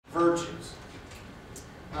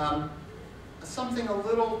something a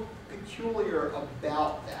little peculiar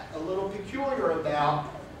about that, a little peculiar about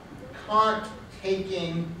Kant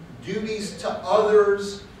taking duties to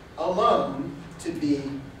others alone to be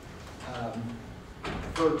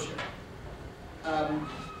virtue.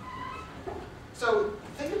 So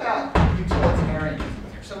think about utilitarianism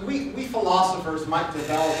here. So we philosophers might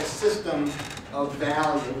develop a system of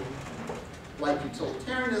value like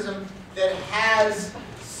utilitarianism that has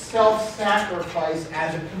self-sacrifice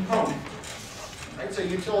as a component. Right? So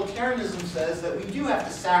utilitarianism says that we do have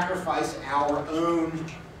to sacrifice our own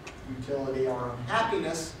utility, our own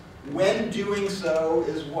happiness. When doing so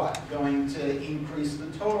is what? Going to increase the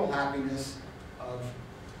total happiness of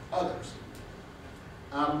others.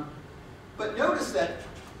 But notice that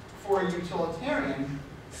for a utilitarian,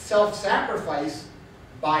 self-sacrifice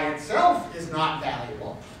by itself is not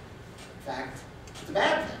valuable. In fact, it's a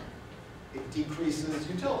bad thing. It decreases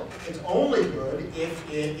utility. It's only good if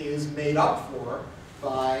it is made up for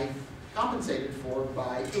by, compensated for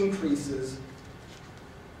by increases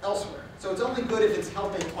elsewhere. So it's only good if it's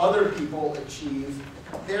helping other people achieve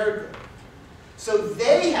their good. So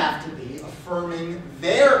they have to be affirming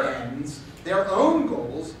their ends, their own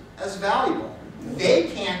goals, as valuable. They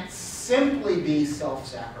can't simply be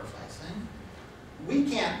self-sacrificing. We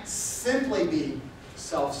can't simply be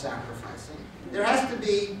self-sacrificing. There has to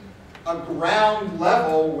be a ground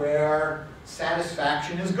level where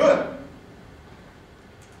satisfaction is good.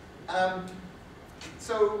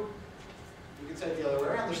 So you could say it the other way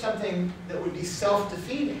around. There's something that would be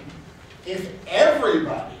self-defeating if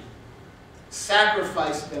everybody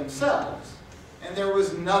sacrificed themselves and there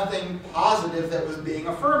was nothing positive that was being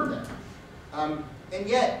affirmed there. And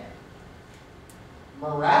yet,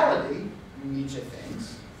 morality, Nietzsche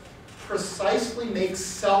thinks, precisely makes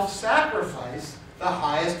self-sacrifice the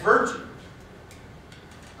highest virtue.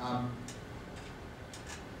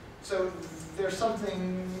 So there's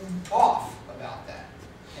something off about that.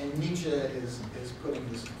 And Nietzsche is putting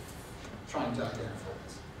this, trying to identify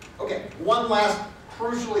this. Okay, one last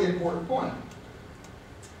crucially important point.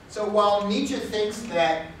 So while Nietzsche thinks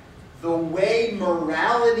that the way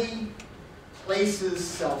morality places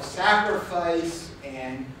self-sacrifice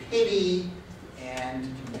and pity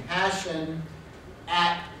and compassion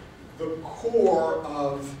at the core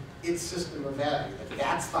of its system of value, that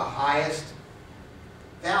that's the highest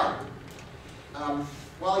value,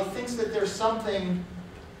 while he thinks that there's something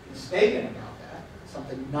mistaken about that,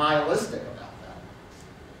 something nihilistic about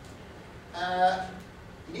that,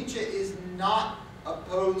 Nietzsche is not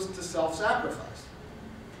opposed to self-sacrifice.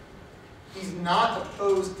 He's not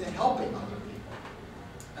opposed to helping other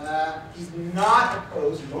people. He's not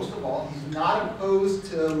opposed, most of all, he's not opposed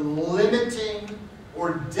to limiting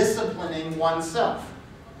or disciplining oneself.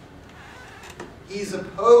 He's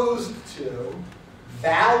opposed to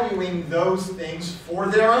valuing those things for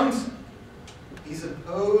their own sake. He's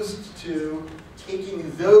opposed to taking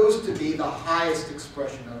those to be the highest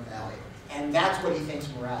expression of value. And that's what he thinks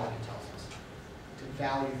morality tells us, to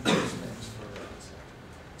value those things for their own sake.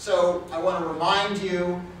 So I want to remind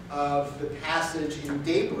you of the passage in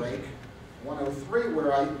Daybreak 103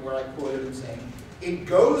 where I quoted him saying, "It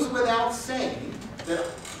goes without saying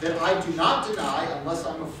that I do not deny, unless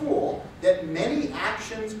I'm a fool, that many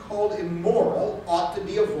actions called immoral ought to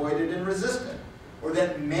be avoided and resisted, or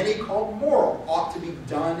that many called moral ought to be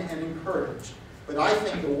done and encouraged. But I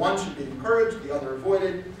think the one should be encouraged, the other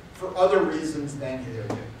avoided, for other reasons than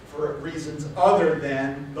hitherto, for reasons other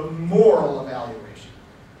than the moral evaluation."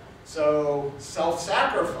 So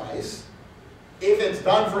self-sacrifice, if it's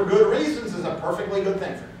done for good reasons, is a perfectly good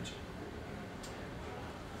thing for Nietzsche.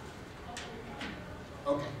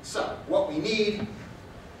 Okay, so what we need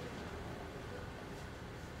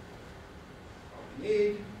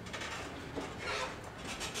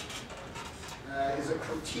is a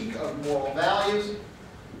critique of moral values.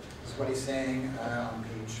 This is what he's saying on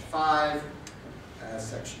page 5,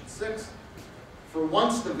 section 6. "For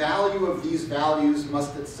once the value of these values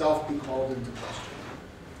must itself be called into question.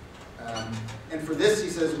 And for this, he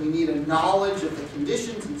says, we need a knowledge of the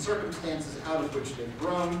conditions and circumstances out of which they've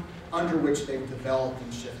grown, under which they've developed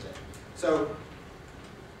and shifted." So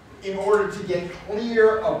in order to get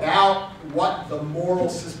clear about what the moral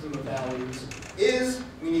system of values is,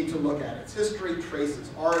 we need to look at its history, trace its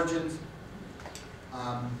origins,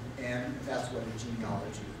 and that's what the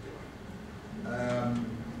genealogy is doing.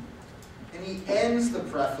 And he ends the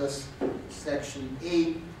preface, section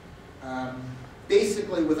 8,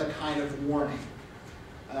 basically with a kind of warning.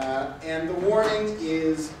 And the warning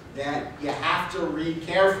is that you have to read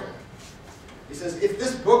carefully. He says, if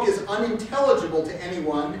this book is unintelligible to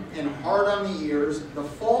anyone and hard on the ears, the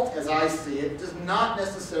fault, as I see it, does not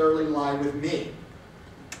necessarily lie with me.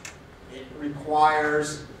 It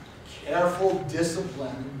requires careful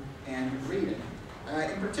discipline and reading.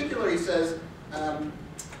 In particular, he says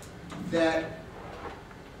that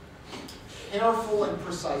careful and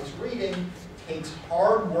precise reading takes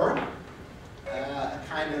hard work, a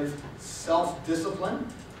kind of self-discipline,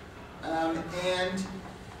 and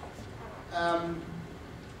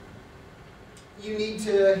you need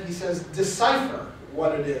to, he says, decipher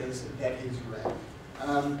what it is that he's read.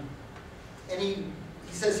 And he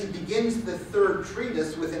says he begins the third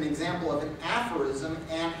treatise with an example of an aphorism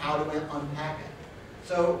and how to unpack it.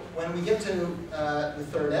 So when we get to the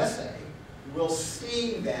third essay, we'll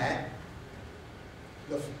see that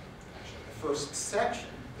the first section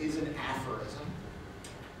is an aphorism,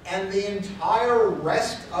 and the entire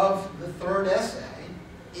rest of the third essay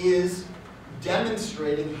is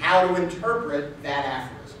demonstrating how to interpret that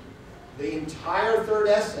aphorism. The entire third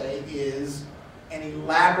essay is an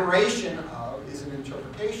elaboration of, is an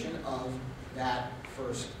interpretation of that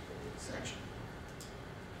first section.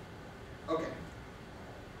 Okay.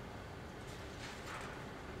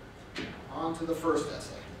 On to the first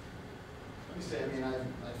essay. Let me say,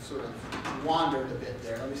 I've sort of wandered a bit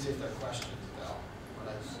there. Let me see if there are questions about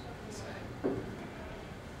what I was saying.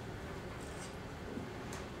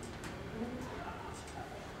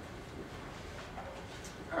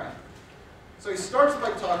 All right. So he starts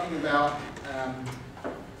by talking about,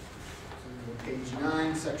 page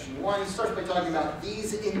 9, section 1, he starts by talking about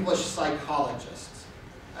these English psychologists.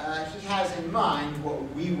 He has in mind what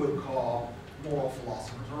we would call moral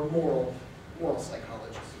philosophers, or moral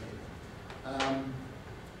psychologists, maybe.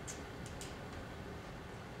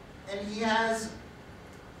 And he has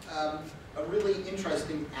a really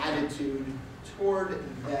interesting attitude toward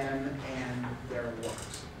them and their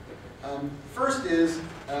works. First is,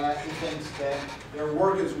 he thinks that their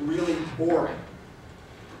work is really boring.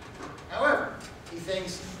 However, he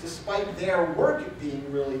thinks despite their work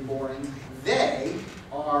being really boring, they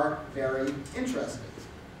are very interesting.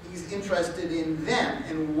 He's interested in them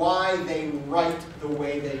and why they write the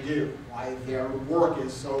way they do, why their work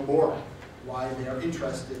is so boring, why they're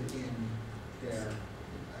interested in their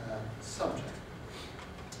subject.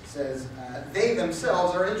 He says, they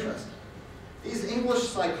themselves are interesting. These English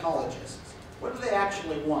psychologists, what do they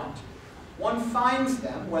actually want? One finds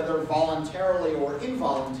them, whether voluntarily or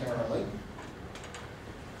involuntarily,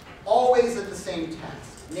 always at the same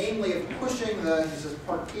task, namely of pushing the, he says,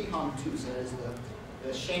 partihantus, that is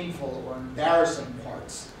the shameful or embarrassing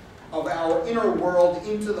parts of our inner world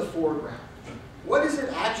into the foreground. What is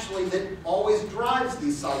it actually that always drives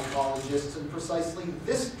these psychologists in precisely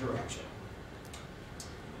this direction?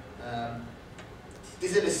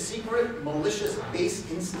 Is it a secret, malicious, base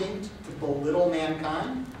instinct to belittle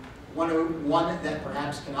mankind? One that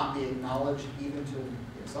perhaps cannot be acknowledged even to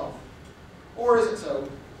himself? Or is it so?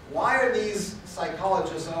 Why are these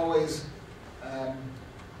psychologists always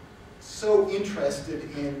so interested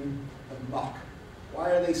in the muck? Why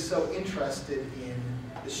are they so interested in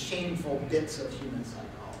the shameful bits of human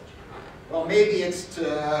psychology? Well, maybe it's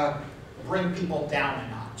to bring people down a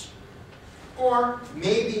notch. Or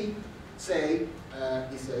maybe, say,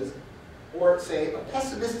 he says, or say a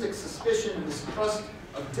pessimistic suspicion and mistrust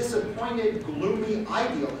of disappointed, gloomy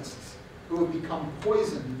idealists who have become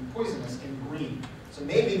poisonous and green. So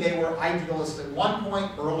maybe they were idealists at one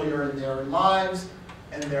point earlier in their lives,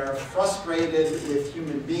 and they're frustrated with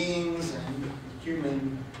human beings and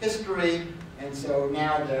human history, and so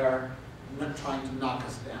now they're trying to knock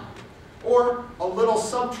us down. Or a little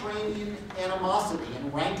subterranean animosity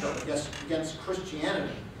and rancor against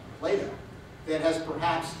Christianity, Plato, that has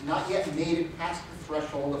perhaps not yet made it past the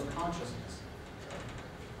threshold of consciousness.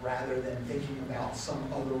 Rather than thinking about some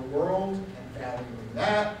other world and valuing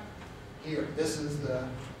that, here, this is the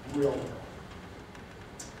real world.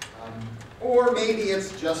 Or maybe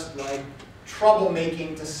it's just like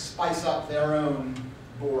troublemaking to spice up their own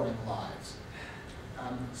boring lives.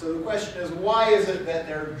 So the question is, why is it that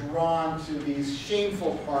they're drawn to these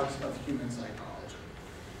shameful parts of human psychology?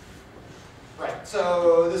 Right,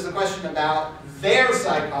 so this is a question about their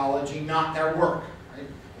psychology, not their work. Right?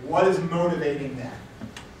 What is motivating them?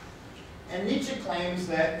 And Nietzsche claims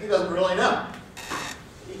that he doesn't really know.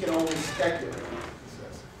 He can only speculate,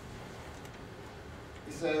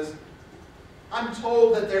 he says, I'm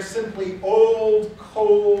told that they're simply old,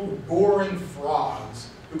 cold, boring frogs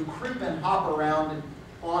who creep and hop around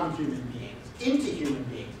on human beings, into human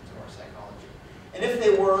beings, into our psychology. And if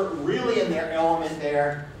they were really in their element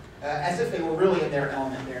there, as if they were really in their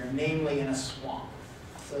element there, namely in a swamp.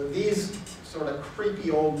 So these sort of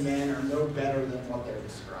creepy old men are no better than what they're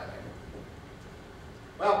describing.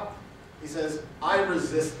 Well, he says, I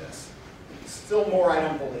resist this. Still more, I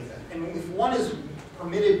don't believe it. And if one is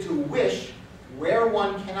permitted to wish where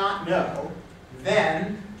one cannot know,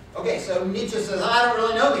 then, okay, so Nietzsche says, I don't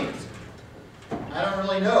really know the answer. I don't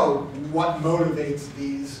really know what motivates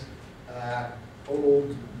these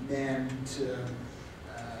old men to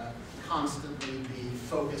constantly be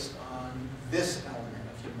focused on this element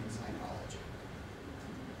of human psychology.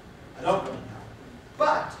 I don't really know.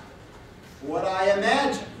 But what I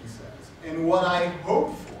imagine, he says, and what I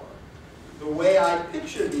hope for, the way I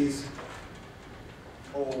picture these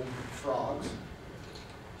old frogs,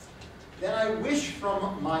 then I wish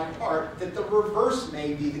from my heart that the reverse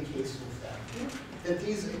may be the case with them. That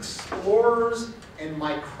these explorers and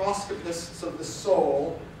microscopists of the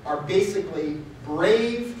soul are basically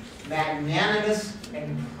brave, magnanimous,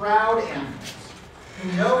 and proud animals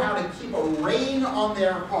who know how to keep a rein on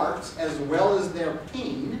their hearts as well as their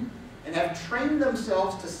pain, and have trained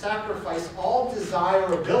themselves to sacrifice all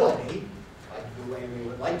desirability, like the way we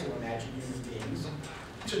would like to imagine human beings,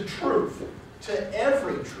 to truth, to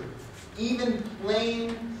every truth, even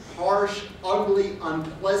plain, harsh, ugly,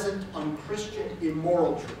 unpleasant, unchristian,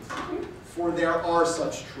 immoral truth. For there are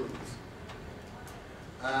such truths.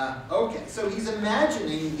 Okay, so he's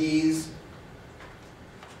imagining these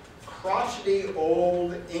crotchety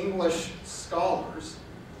old English scholars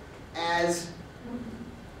as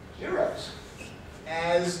heroes,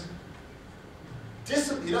 as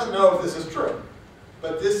disciplined. He doesn't know if this is true,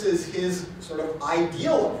 but this is his sort of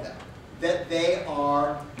ideal of them, that they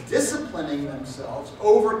are disciplining themselves,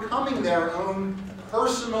 overcoming their own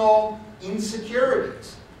personal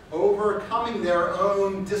insecurities, overcoming their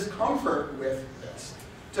own discomfort with this,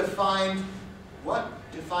 to find what?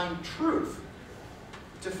 To find truth.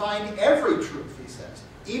 To find every truth, he says,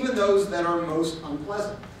 even those that are most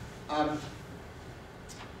unpleasant.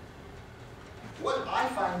 What I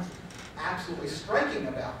find absolutely striking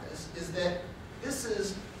about this is that this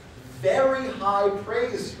is very high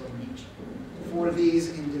praise from Nietzsche for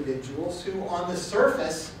these individuals who, on the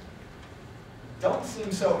surface, don't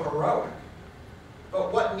seem so heroic.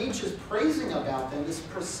 But what Nietzsche is praising about them is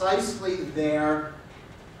precisely their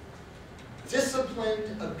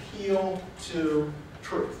disciplined appeal to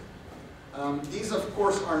truth. These, of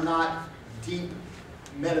course, are not deep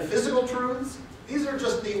metaphysical truths. These are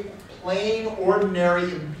just the plain,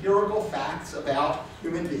 ordinary, empirical facts about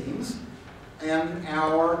human beings and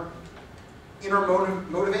our inner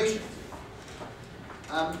motivations.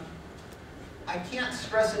 I can't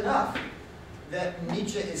stress enough that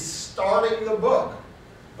Nietzsche is starting the book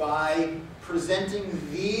by presenting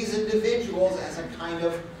these individuals as a kind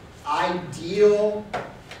of ideal,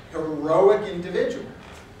 heroic individual.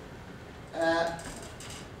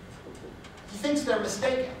 He thinks they're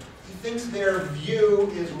mistaken. He thinks their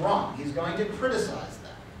view is wrong. He's going to criticize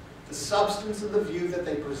them. The substance of the view that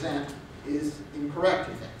they present is incorrect,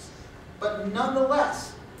 he thinks. But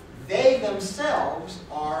nonetheless, they themselves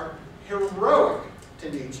are heroic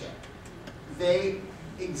to Nietzsche. They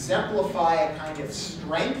exemplify a kind of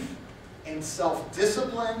strength and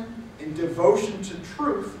self-discipline and devotion to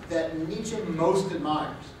truth that Nietzsche most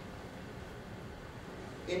admires.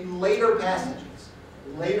 In later passages,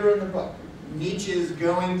 later in the book, Nietzsche is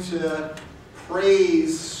going to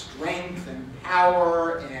praise strength and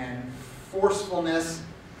power and forcefulness,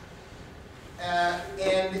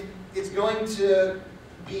 and it's going to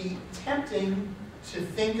be tempting to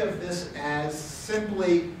think of this as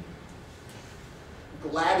simply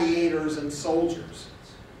gladiators and soldiers.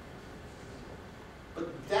 But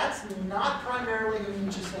that's not primarily who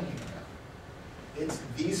Nietzsche's thinking about. It's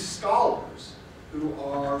these scholars who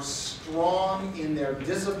are strong in their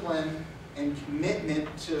discipline and commitment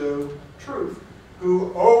to truth,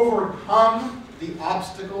 who overcome the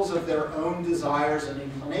obstacles of their own desires and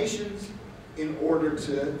inclinations in order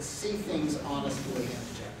to see things honestly and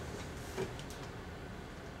objectively.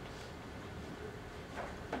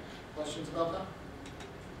 Questions about that?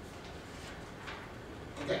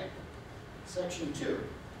 Okay. Section 2.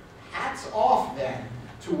 Hats off, then,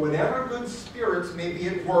 to whatever good spirits may be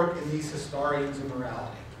at work in these historians of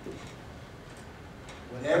morality.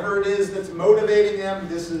 Whatever it is that's motivating them,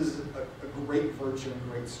 this is a great virtue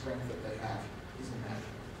and great strength that they have, he's imagining.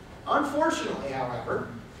 Unfortunately, however,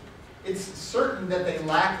 it's certain that they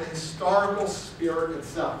lack the historical spirit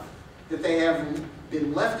itself, that they have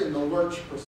been left in the lurch